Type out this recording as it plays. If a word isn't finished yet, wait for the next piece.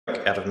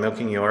work out of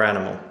milking your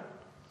animal.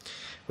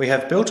 We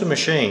have built a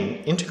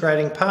machine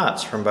integrating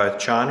parts from both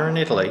China and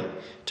Italy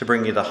to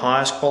bring you the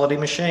highest quality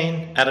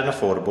machine at an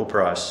affordable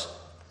price.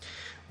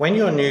 When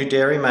your new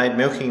dairy-made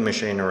milking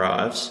machine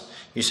arrives,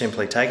 you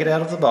simply take it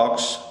out of the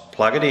box,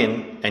 plug it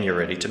in, and you're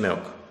ready to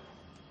milk.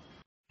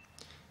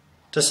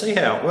 To see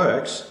how it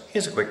works,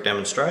 here's a quick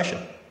demonstration.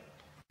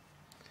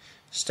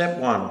 Step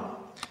 1.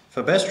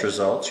 For best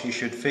results, you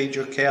should feed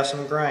your cow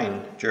some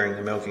grain during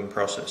the milking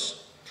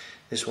process.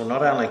 This will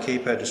not only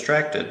keep her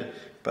distracted,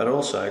 but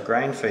also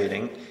grain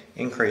feeding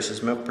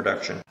increases milk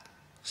production.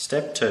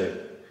 Step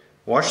 2.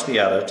 Wash the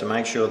udder to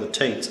make sure the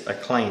teats are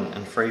clean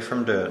and free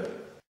from dirt.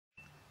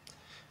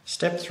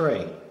 Step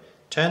 3.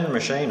 Turn the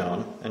machine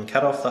on and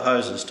cut off the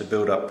hoses to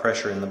build up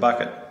pressure in the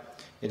bucket.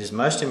 It is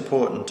most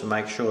important to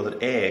make sure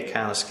that air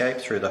can't escape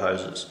through the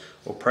hoses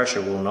or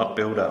pressure will not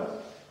build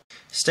up.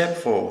 Step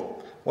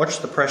 4. Watch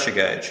the pressure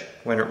gauge.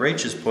 When it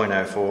reaches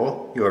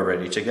 0.04, you are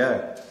ready to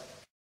go.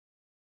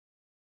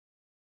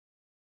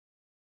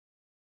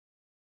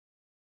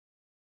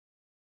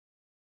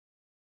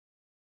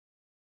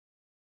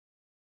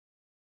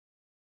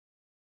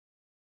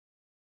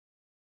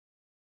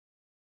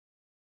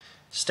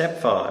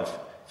 Step 5.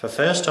 For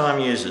first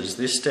time users,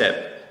 this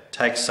step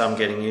takes some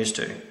getting used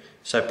to,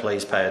 so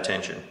please pay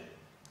attention.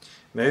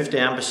 Move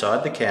down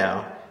beside the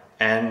cow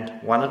and,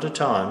 one at a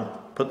time,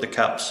 put the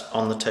cups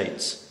on the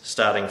teats,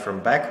 starting from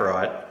back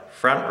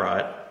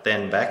right,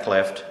 then back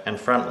left and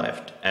front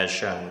left, as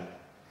shown.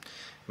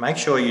 Make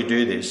sure you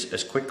do this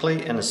as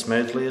quickly and as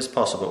smoothly as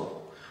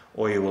possible,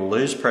 or you will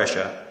lose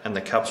pressure and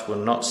the cups will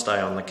not stay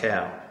on the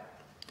cow.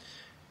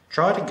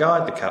 Try to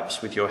guide the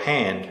cups with your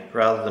hand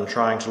rather than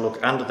trying to look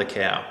under the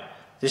cow.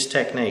 This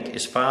technique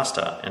is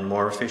faster and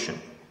more efficient.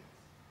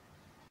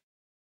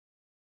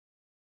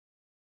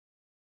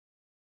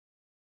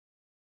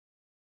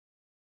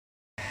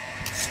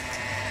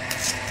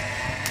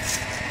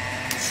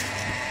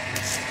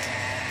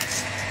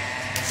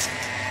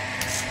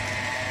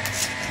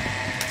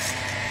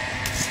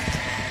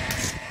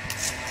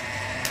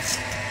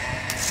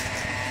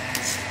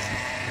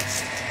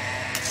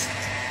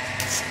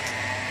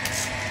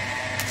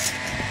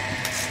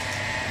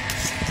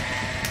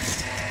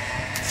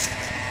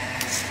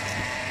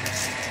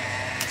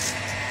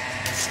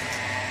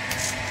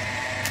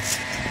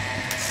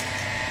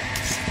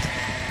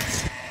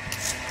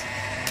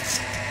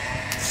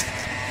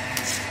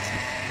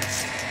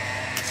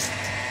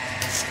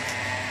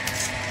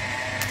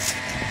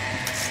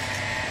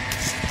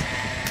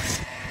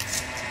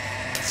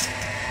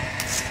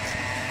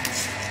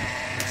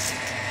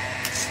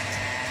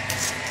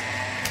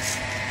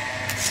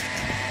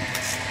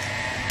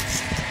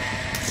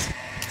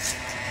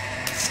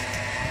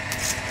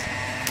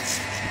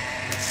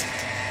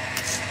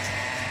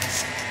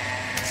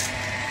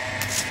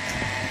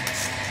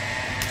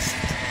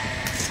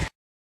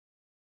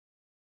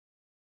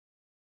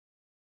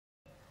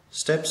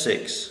 Step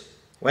 6.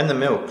 When the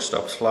milk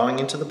stops flowing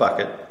into the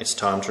bucket, it's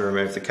time to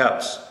remove the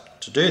cups.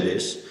 To do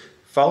this,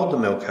 fold the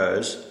milk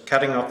hose,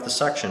 cutting off the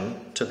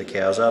suction to the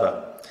cow's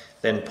udder.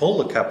 Then pull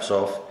the cups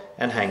off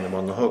and hang them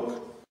on the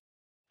hook.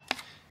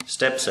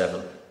 Step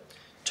 7.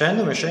 Turn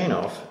the machine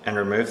off and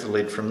remove the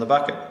lid from the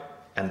bucket.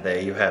 And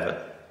there you have it,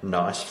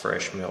 nice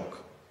fresh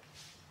milk.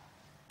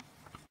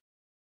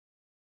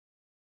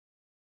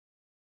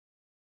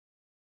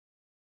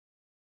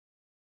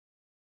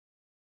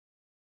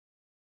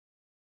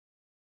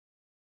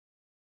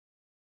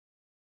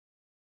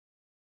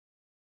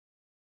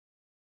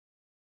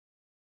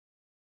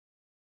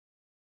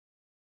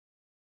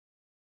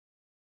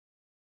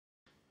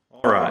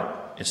 Alright,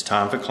 it's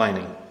time for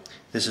cleaning.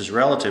 This is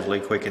relatively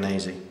quick and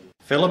easy.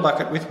 Fill a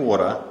bucket with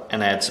water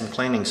and add some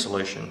cleaning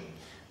solution.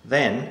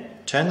 Then,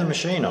 turn the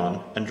machine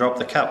on and drop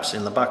the cups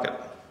in the bucket.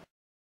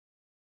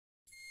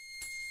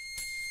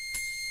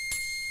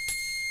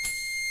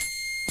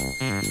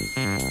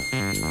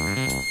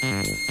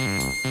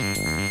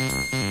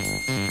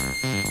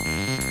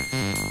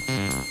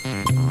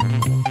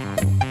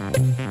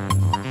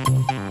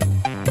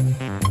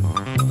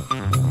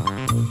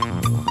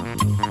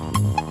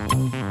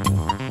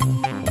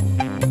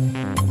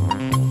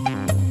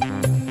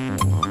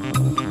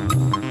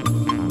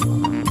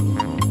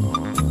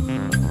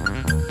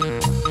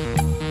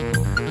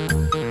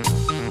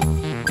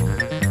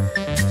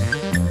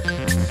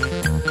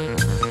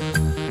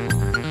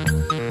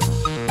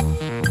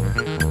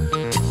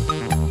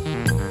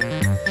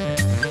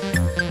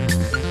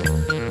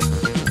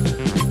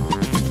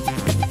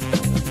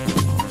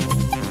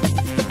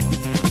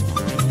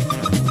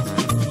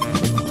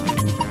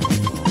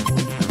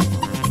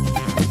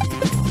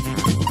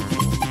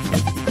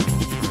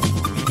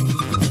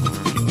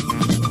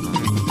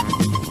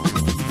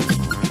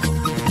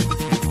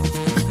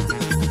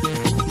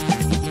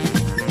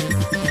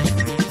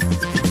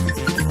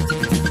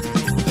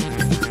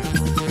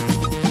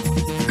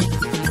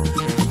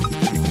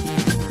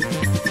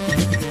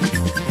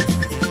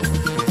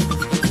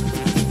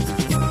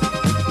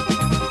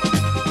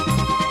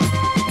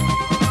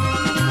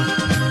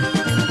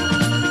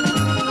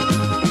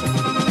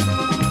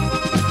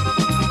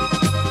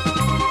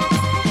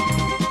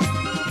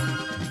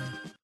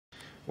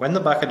 When the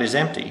bucket is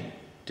empty,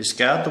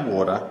 discard the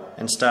water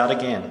and start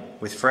again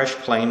with fresh,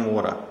 clean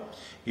water.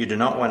 You do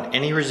not want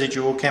any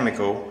residual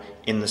chemical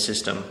in the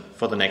system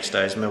for the next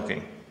day's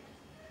milking.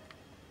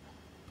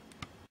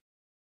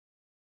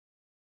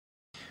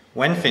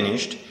 When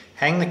finished,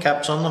 hang the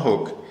caps on the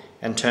hook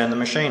and turn the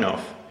machine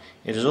off.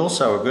 It is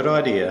also a good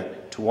idea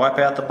to wipe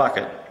out the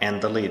bucket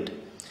and the lid.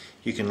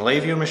 You can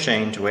leave your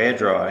machine to air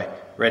dry,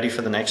 ready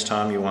for the next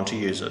time you want to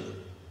use it.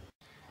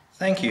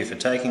 Thank you for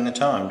taking the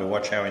time to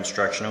watch our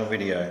instructional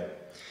video.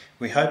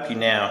 We hope you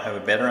now have a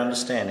better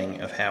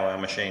understanding of how our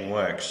machine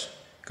works.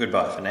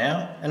 Goodbye for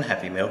now and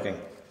happy milking.